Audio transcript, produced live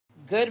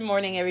Good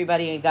morning,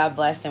 everybody, and God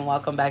bless, and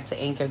welcome back to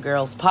Anchor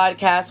Girls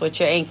Podcast with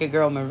your Anchor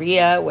Girl,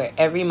 Maria, where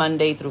every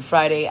Monday through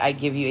Friday, I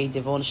give you a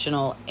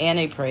devotional and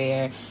a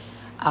prayer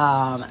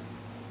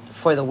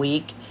for the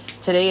week.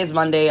 Today is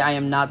Monday. I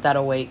am not that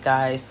awake,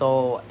 guys,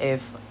 so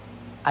if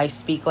I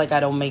speak like I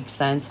don't make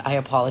sense, I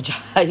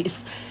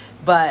apologize.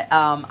 But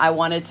I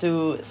wanted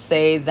to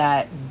say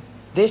that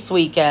this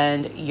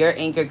weekend, your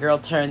Anchor Girl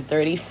turned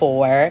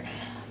 34.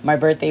 My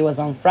birthday was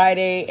on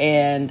Friday,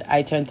 and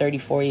I turned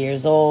 34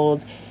 years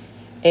old.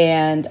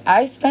 And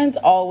I spent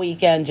all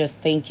weekend just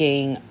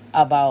thinking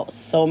about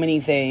so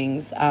many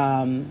things.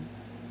 One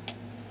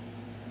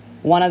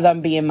of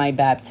them being my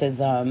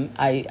baptism.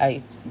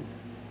 I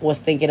was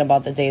thinking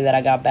about the day that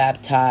I got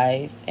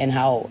baptized and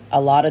how a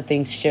lot of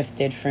things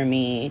shifted for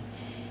me.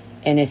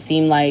 And it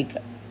seemed like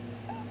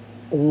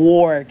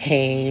war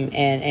came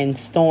and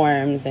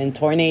storms and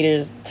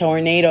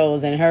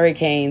tornadoes and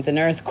hurricanes and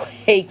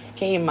earthquakes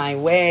came my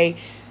way.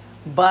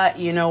 But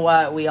you know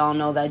what? We all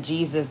know that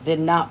Jesus did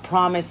not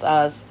promise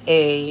us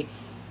a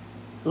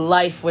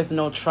life with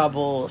no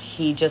trouble.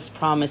 He just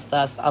promised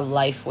us a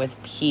life with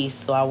peace.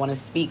 So I want to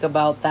speak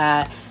about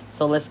that.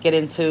 So let's get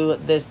into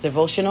this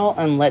devotional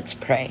and let's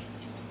pray.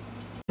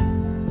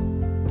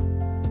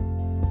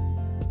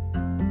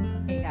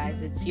 Hey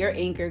guys, it's your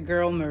Anchor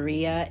Girl,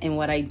 Maria. And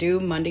what I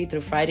do Monday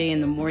through Friday in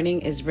the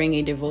morning is bring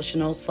a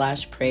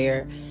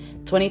devotional/prayer.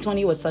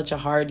 2020 was such a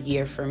hard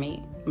year for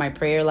me. My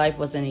prayer life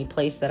was in a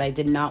place that I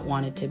did not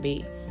want it to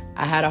be.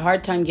 I had a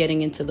hard time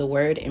getting into the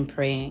word and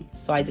praying.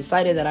 So I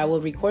decided that I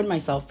will record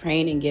myself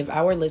praying and give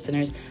our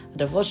listeners a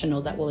devotional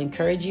that will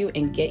encourage you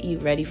and get you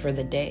ready for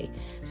the day.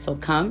 So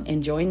come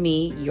and join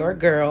me, your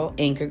girl,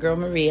 Anchor Girl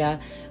Maria,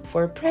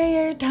 for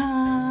prayer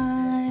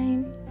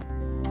time.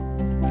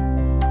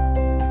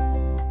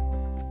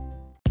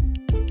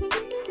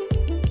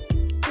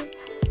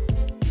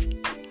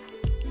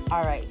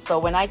 All right, so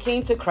when I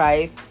came to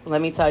Christ, let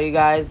me tell you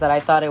guys that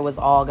I thought it was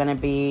all going to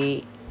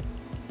be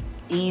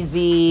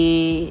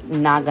easy,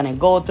 not going to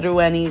go through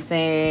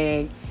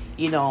anything.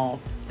 You know,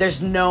 there's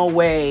no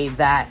way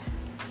that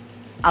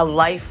a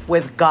life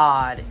with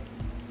God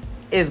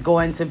is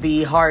going to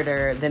be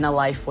harder than a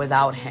life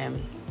without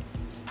Him.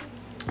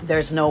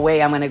 There's no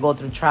way I'm going to go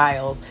through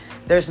trials.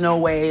 There's no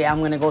way I'm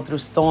going to go through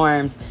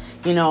storms.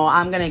 You know,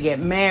 I'm going to get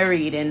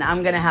married and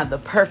I'm going to have the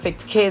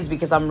perfect kids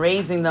because I'm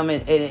raising them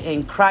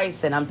in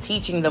Christ and I'm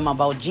teaching them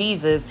about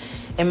Jesus.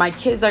 And my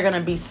kids are going to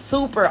be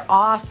super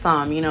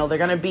awesome. You know, they're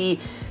going to be,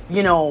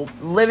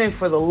 living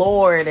for the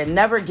Lord and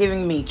never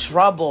giving me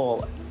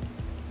trouble.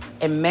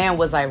 And man,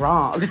 was I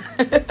wrong.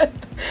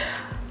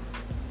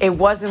 It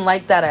wasn't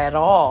like that at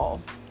all.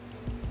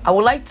 I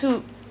would like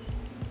to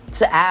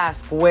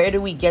ask, where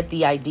do we get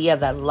the idea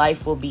that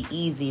life will be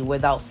easy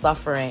without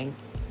suffering?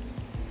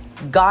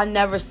 God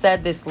never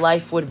said this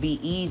life would be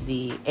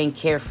easy and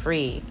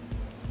carefree.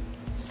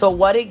 So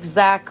what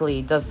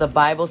exactly does the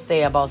Bible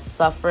say about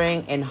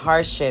suffering and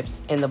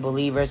hardships in the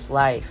believer's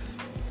life?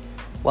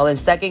 Well, in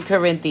 2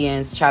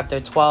 Corinthians chapter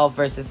 12,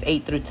 verses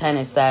 8 through 10,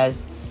 it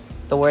says,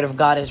 the word of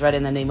God is read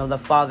in the name of the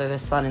Father, the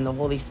Son, and the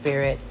Holy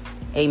Spirit.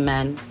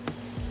 Amen.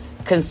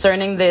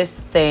 Concerning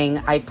this thing,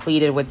 I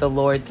pleaded with the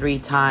Lord 3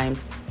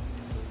 times,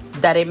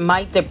 that it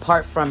might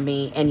depart from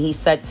me. And he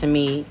said to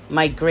me,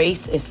 my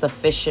grace is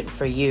sufficient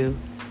for you,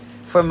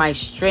 for my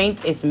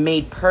strength is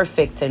made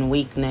perfect in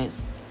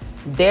weakness.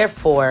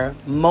 Therefore,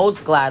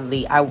 most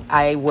gladly,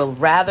 I will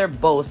rather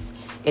boast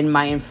in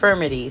my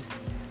infirmities,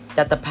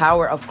 that the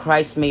power of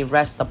Christ may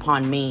rest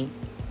upon me.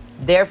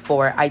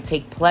 Therefore, I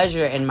take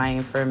pleasure in my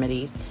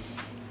infirmities,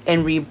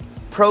 in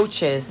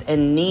reproaches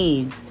and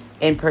needs,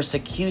 in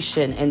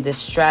persecution and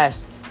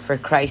distress for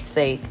Christ's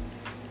sake.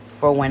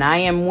 For when I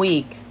am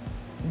weak,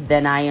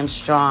 then I am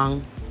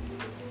strong.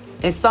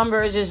 In some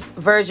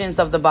versions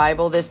of the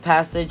Bible, this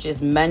passage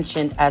is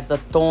mentioned as the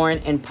thorn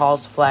in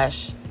Paul's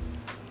flesh.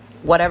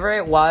 Whatever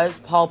it was,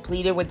 Paul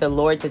pleaded with the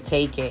Lord to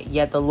take it,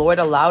 yet the Lord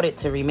allowed it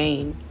to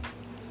remain.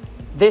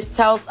 This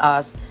tells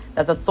us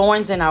that the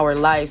thorns in our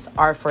lives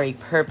are for a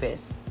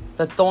purpose.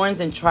 The thorns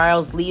and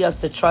trials lead us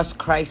to trust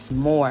Christ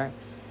more.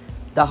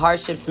 The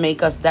hardships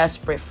make us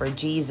desperate for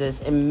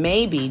Jesus, and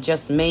maybe,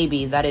 just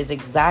maybe, that is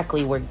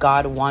exactly where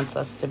God wants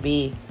us to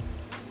be.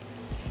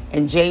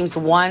 In James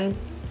 1,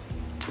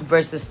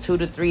 verses 2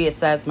 to 3, it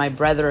says, my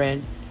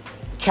brethren,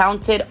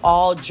 count it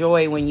all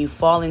joy when you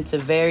fall into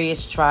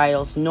various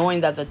trials,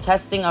 knowing that the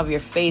testing of your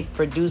faith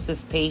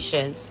produces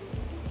patience.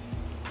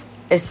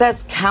 It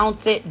says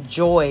count it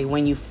joy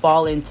when you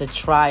fall into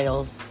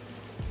trials.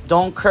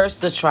 Don't curse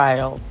the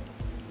trial.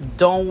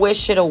 Don't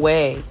wish it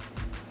away.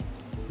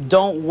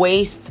 Don't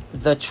waste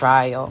the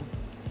trial.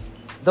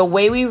 The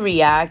way we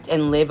react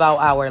and live out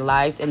our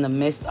lives in the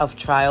midst of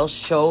trials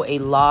show a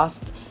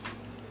lost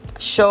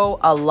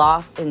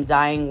and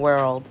dying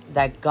world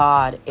that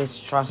God is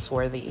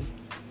trustworthy.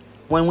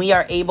 When we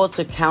are able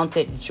to count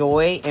it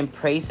joy and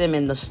praise Him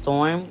in the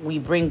storm, we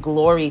bring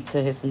glory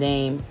to His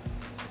name.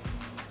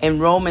 In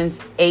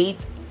Romans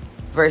 8,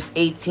 verse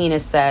 18,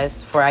 it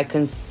says, for I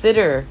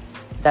consider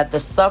that the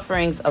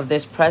sufferings of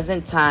this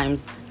present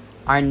times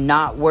are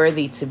not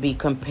worthy to be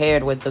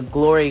compared with the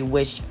glory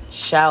which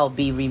shall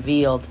be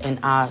revealed in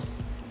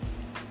us.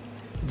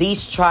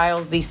 These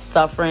trials, these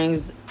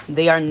sufferings,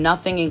 they are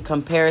nothing in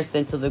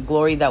comparison to the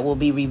glory that will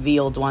be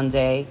revealed one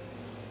day.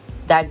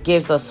 That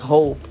gives us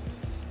hope.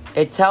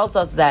 It tells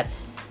us that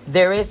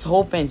there is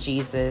hope in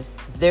Jesus.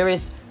 There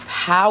is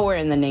power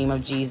in the name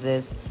of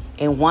Jesus.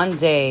 And one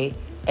day,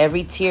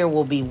 every tear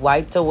will be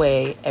wiped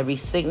away. Every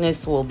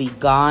sickness will be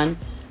gone.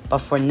 But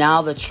for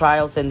now, the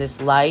trials in this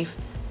life,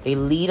 they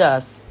lead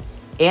us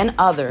and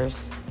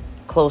others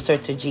closer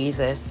to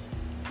Jesus.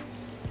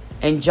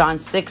 In John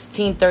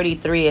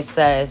 16:33, it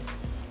says,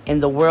 "In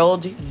the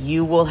world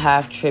you will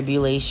have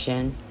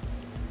tribulation,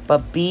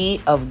 but be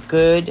of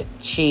good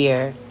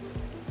cheer.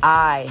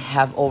 I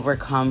have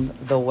overcome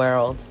the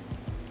world."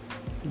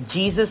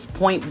 Jesus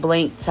point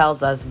blank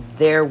tells us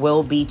there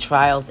will be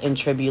trials and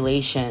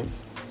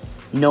tribulations.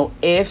 No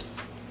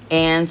ifs,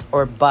 ands,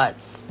 or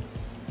buts.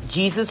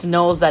 Jesus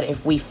knows that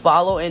if we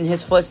follow in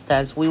his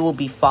footsteps, we will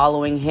be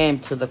following him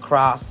to the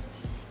cross.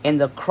 And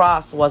the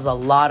cross was a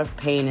lot of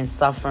pain and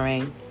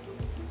suffering.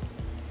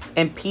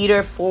 In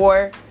Peter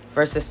 4,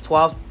 verses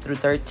 12 through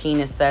 13,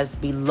 it says,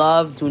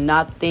 "Beloved, do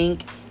not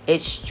think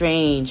it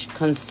strange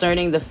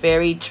concerning the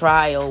very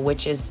trial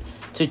which is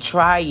to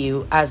try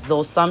you, as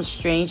though some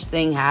strange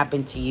thing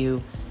happened to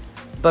you.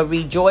 But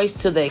rejoice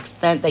to the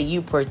extent that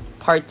you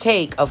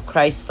partake of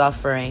Christ's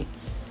suffering,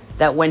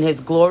 that when his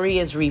glory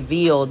is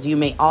revealed, you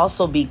may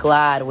also be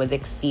glad with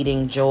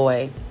exceeding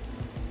joy."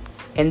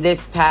 In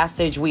this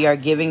passage, we are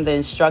giving the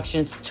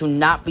instructions to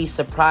not be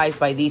surprised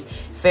by these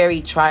very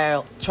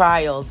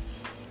trials,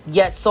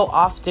 yet so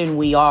often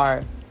we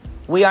are.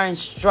 We are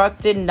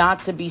instructed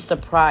not to be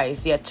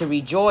surprised, yet to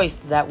rejoice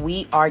that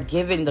we are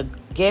given the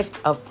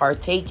gift of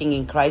partaking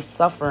in Christ's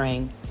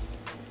suffering.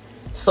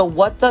 So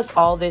what does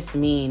all this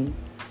mean?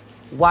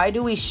 Why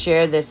do we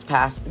share this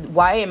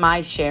Why am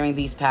I sharing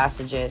these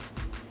passages?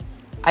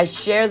 I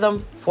share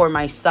them for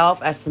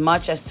myself as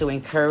much as to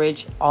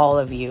encourage all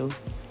of you.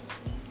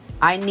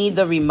 I need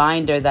the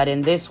reminder that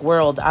in this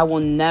world I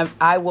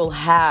will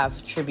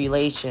have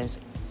tribulations.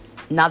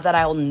 Not that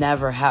I will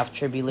never have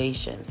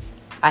tribulations.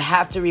 I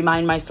have to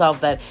remind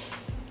myself that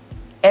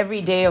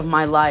every day of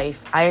my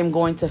life I am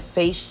going to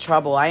face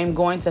trouble. I am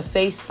going to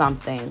face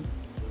something.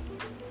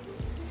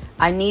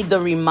 I need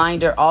the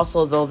reminder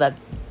also, though,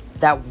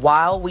 that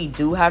while we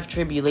do have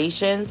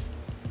tribulations,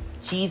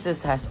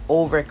 Jesus has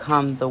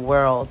overcome the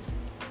world.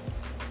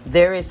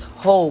 There is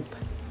hope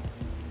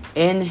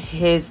in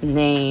his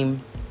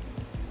name.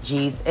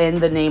 In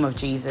the name of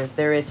Jesus,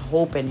 there is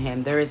hope in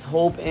him. There is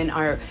hope in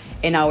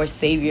our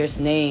Savior's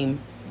name.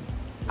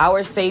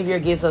 Our Savior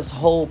gives us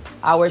hope.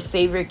 Our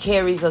Savior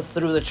carries us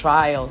through the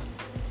trials.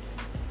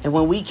 And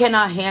when we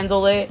cannot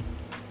handle it,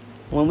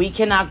 when we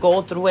cannot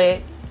go through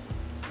it,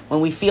 when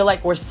we feel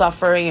like we're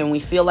suffering and we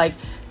feel like,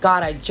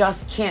 God, I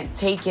just can't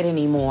take it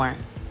anymore,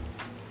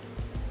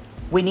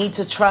 we need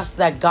to trust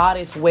that God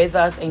is with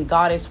us and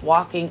God is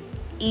walking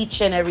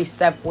each and every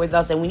step with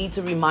us. And we need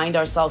to remind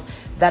ourselves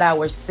that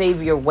our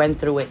Savior went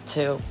through it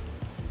too.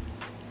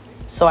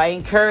 So I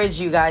encourage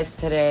you guys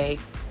today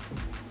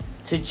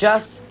to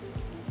just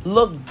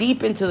look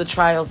deep into the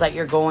trials that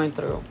you're going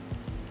through.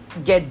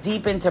 Get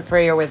deep into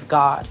prayer with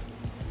God.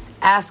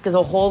 Ask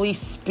the Holy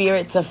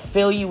Spirit to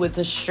fill you with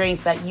the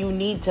strength that you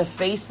need to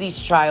face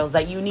these trials,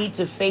 that you need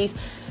to face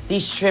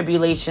these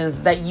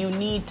tribulations, that you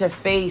need to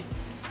face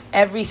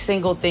every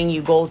single thing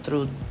you go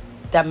through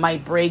that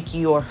might break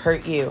you or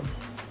hurt you.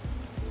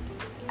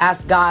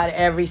 Ask God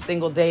every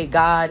single day,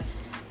 God,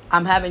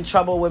 I'm having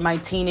trouble with my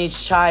teenage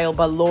child,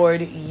 but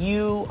Lord,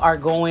 you are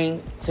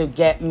going to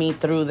get me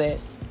through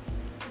this.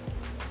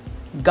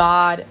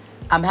 God,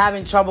 I'm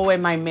having trouble with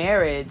my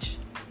marriage,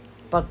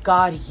 but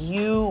God,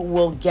 you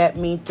will get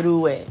me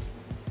through it.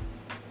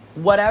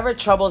 Whatever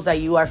troubles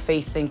that you are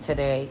facing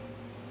today,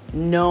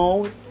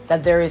 know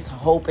that there is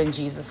hope in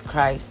Jesus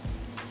Christ.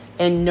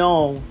 And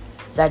know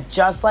that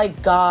just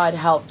like God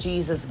helped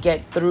Jesus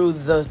get through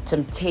the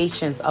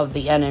temptations of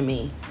the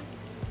enemy,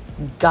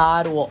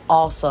 God will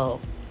also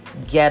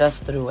get us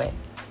through it.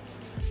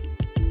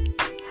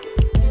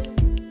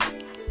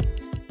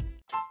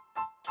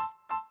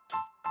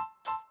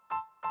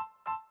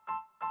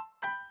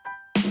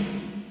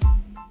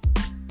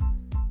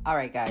 All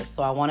right, guys,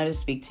 so I wanted to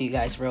speak to you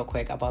guys real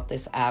quick about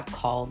this app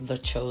called The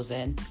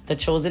Chosen. The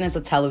Chosen is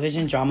a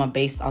television drama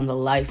based on the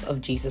life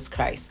of Jesus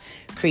Christ,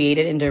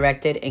 created and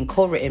directed and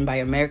co-written by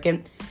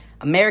American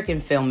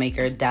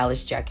filmmaker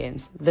Dallas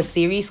Jenkins. The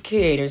series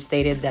creators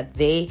stated that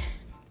they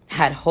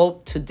had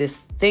hoped to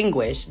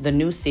distinguish the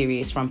new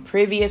series from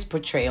previous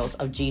portrayals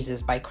of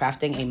Jesus by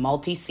crafting a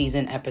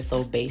multi-season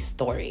episode-based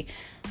story.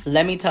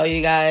 Let me tell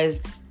you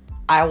guys,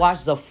 I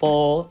watched the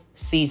full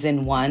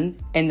season 1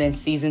 and then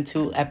season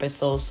 2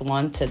 episodes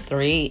 1 to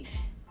 3.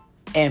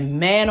 And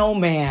man, oh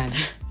man,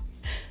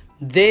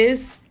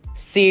 this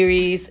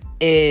series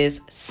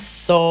is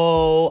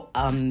so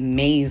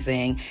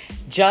amazing.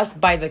 Just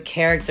by the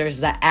characters,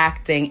 the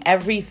acting,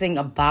 everything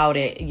about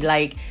it.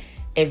 Like,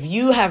 if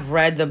you have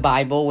read the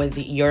Bible with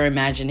your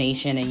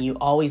imagination and you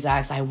always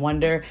ask, I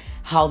wonder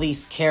how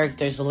these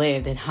characters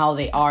lived and how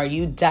they are,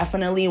 you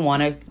definitely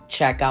want to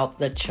check out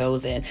The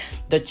Chosen.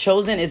 The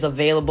Chosen is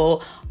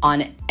available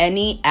on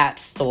any app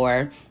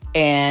store,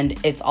 and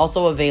it's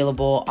also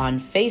available on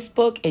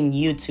Facebook and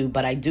YouTube.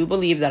 But I do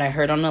believe that I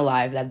heard on the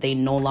live that they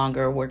no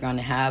longer were going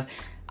to have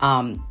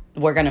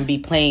we're going to be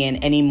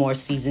playing any more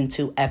season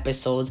 2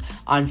 episodes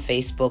on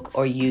Facebook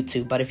or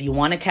YouTube. But if you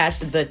want to catch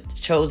The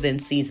Chosen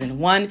season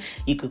 1,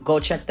 you could go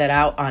check that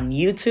out on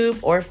YouTube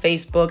or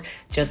Facebook.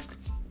 Just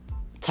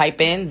type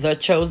in The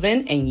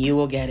Chosen and you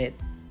will get it.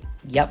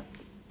 Yep.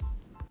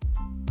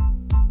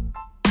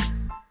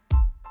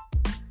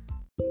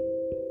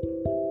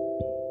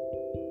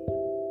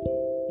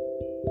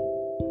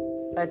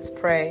 Let's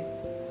pray.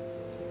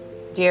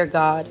 Dear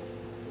God,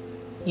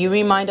 you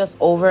remind us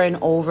over and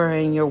over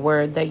in your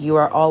word that you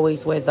are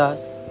always with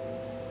us.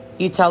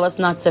 You tell us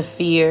not to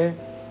fear,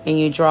 and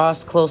you draw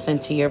us close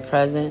into your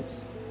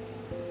presence.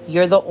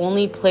 You're the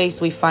only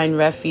place we find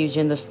refuge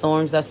in the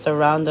storms that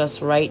surround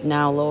us right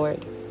now,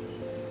 Lord.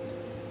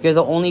 You're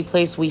the only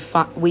place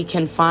we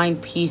can find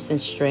peace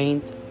and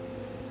strength.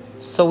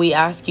 So we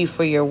ask you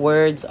for your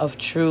words of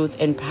truth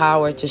and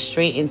power to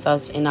straighten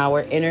us in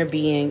our inner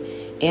being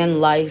and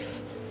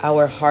life,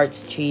 our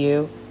hearts to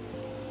you.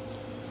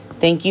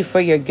 Thank you for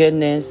your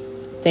goodness.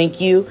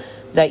 Thank you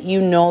that you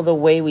know the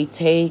way we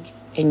take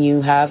and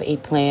you have a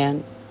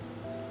plan.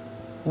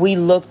 We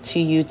look to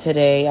you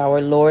today, our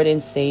Lord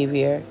and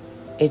Savior.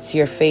 It's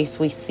your face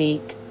we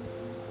seek.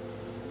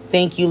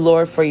 Thank you,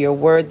 Lord, for your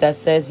word that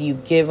says you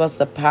give us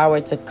the power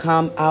to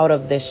come out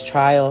of this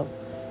trial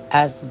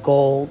as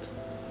gold.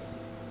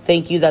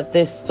 Thank you that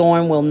this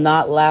storm will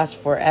not last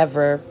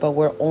forever, but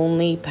we're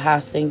only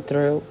passing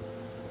through.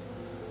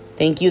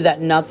 Thank you that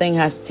nothing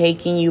has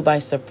taken you by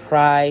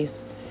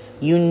surprise.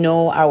 You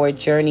know our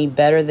journey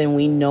better than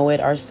we know it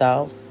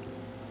ourselves.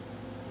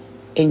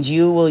 And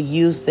you will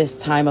use this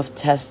time of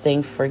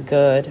testing for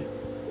good.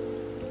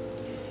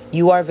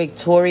 You are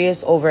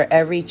victorious over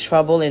every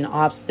trouble and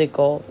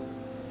obstacle.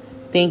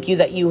 Thank you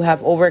that you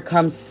have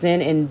overcome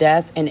sin and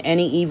death and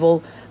any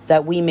evil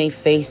that we may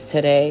face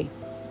today.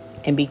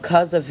 And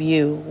because of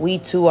you, we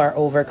too are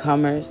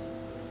overcomers.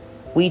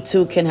 We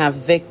too can have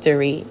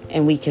victory,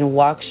 and we can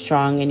walk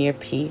strong in your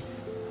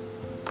peace.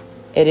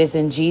 It is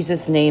in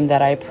Jesus' name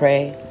that I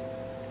pray.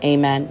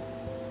 Amen.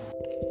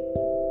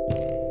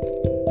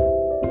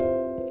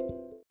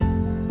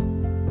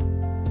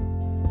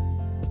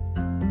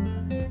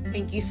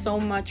 Thank you so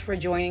much for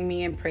joining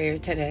me in prayer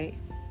today.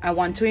 I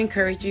want to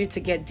encourage you to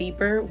get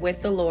deeper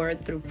with the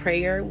Lord through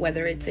prayer,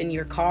 whether it's in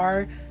your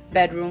car,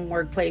 bedroom,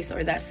 workplace,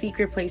 or that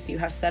secret place you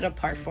have set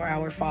apart for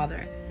our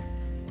Father.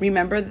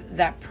 Remember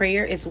that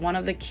prayer is one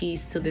of the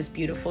keys to this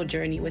beautiful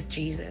journey with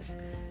Jesus.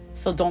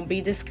 So don't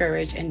be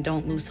discouraged and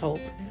don't lose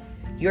hope.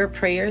 Your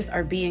prayers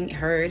are being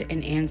heard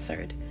and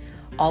answered.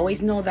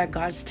 Always know that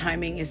God's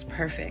timing is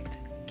perfect.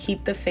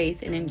 Keep the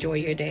faith and enjoy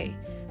your day.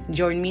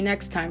 Join me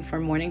next time for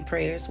morning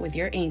prayers with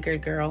your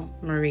anchored girl,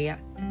 Maria.